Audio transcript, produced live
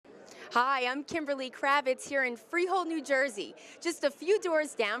Hi, I'm Kimberly Kravitz here in Freehold, New Jersey, just a few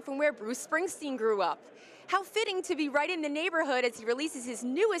doors down from where Bruce Springsteen grew up. How fitting to be right in the neighborhood as he releases his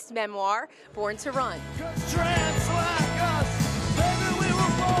newest memoir, Born to Run.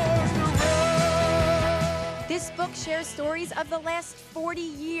 This book shares stories of the last 40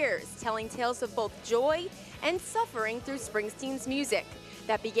 years, telling tales of both joy and suffering through Springsteen's music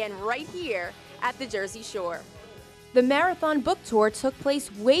that began right here at the Jersey Shore. The marathon book tour took place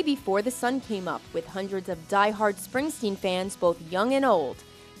way before the sun came up, with hundreds of die-hard Springsteen fans, both young and old,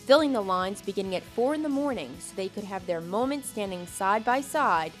 filling the lines beginning at 4 in the morning so they could have their moment standing side by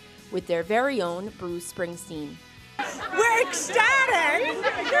side with their very own Bruce Springsteen. We're ecstatic!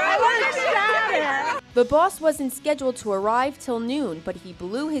 We're ecstatic! The boss wasn't scheduled to arrive till noon, but he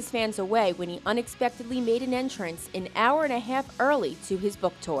blew his fans away when he unexpectedly made an entrance an hour and a half early to his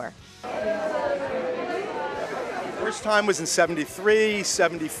book tour. First time was in 73,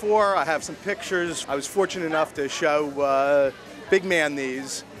 74. I have some pictures. I was fortunate enough to show Big Man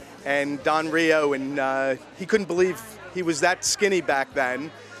these, and Don Rio, and he couldn't believe he was that skinny back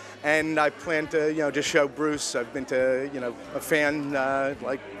then. And I plan to, just show Bruce. I've been to, a fan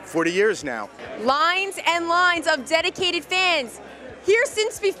like 40 years now. Lines and lines of dedicated fans here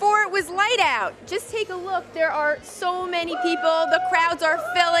since before it was light out. Just take a look. There are so many people. The crowds are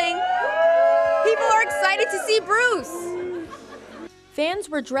filling. People are excited to see Bruce. Fans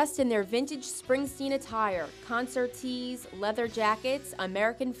were dressed in their vintage Springsteen attire, concert tees, leather jackets,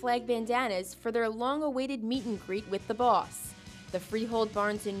 American flag bandanas for their long-awaited meet and greet with the boss. The Freehold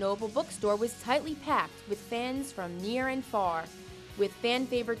Barnes & Noble bookstore was tightly packed with fans from near and far, with fan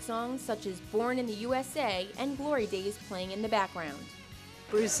favorite songs such as Born in the USA and Glory Days playing in the background.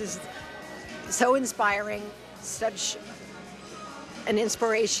 Bruce is so inspiring, such an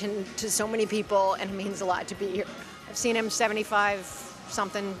inspiration to so many people, and it means a lot to be here. I've seen him 75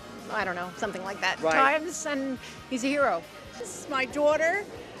 something, I don't know, something like that, times, and he's a hero. This is my daughter.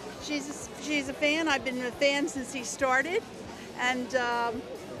 She's a fan. I've been a fan since he started, and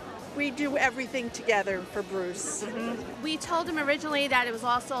we do everything together for Bruce. Mm-hmm. We told him originally that it was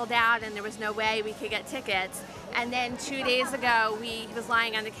all sold out and there was no way we could get tickets. And then 2 days ago, he was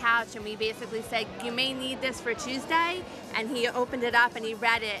lying on the couch and we basically said, you may need this for Tuesday. And he opened it up and he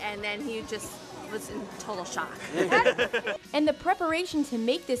read it, and then he just was in total shock. And the preparation to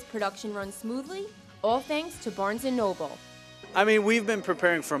make this production run smoothly, all thanks to Barnes & Noble. I mean, we've been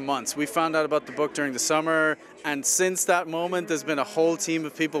preparing for months. We found out about the book during the summer, and since that moment, there's been a whole team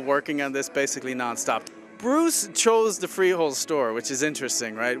of people working on this basically nonstop. Bruce chose the Freehold store, which is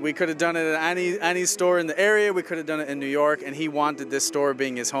interesting, right? We could have done it at any store in the area. We could have done it in New York, and he wanted this store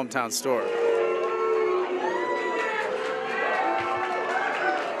being his hometown store.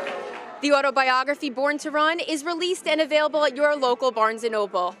 The autobiography, Born to Run, is released and available at your local Barnes &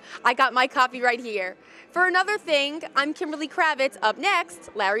 Noble. I got my copy right here. For Another Thing, I'm Kimberly Kravitz. Up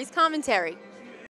next, Larry's commentary.